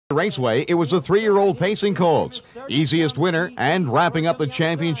Raceway, it was the 3-year-old Pacing Colts. Easiest winner and wrapping up the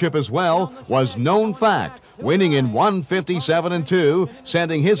championship as well was Known Fact, winning in 157-2,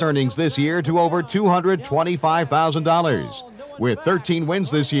 sending his earnings this year to over $225,000. With 13 wins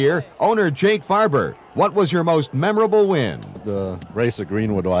this year, owner Jake Farber, what was your most memorable win? The race at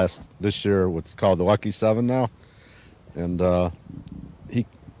Greenwood this year, what's called the Lucky 7 now. And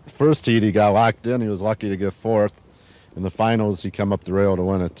first heat he got locked in. He was lucky to get fourth. In the finals, he came up the rail to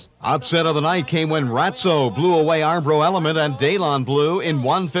win it. Upset of the night came when Ratso blew away Armbro Element and Dalon blew in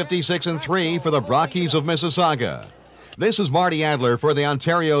 156-3 for the Brockies of Mississauga. This is Marty Adler for the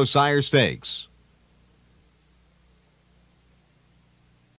Ontario Sire Stakes.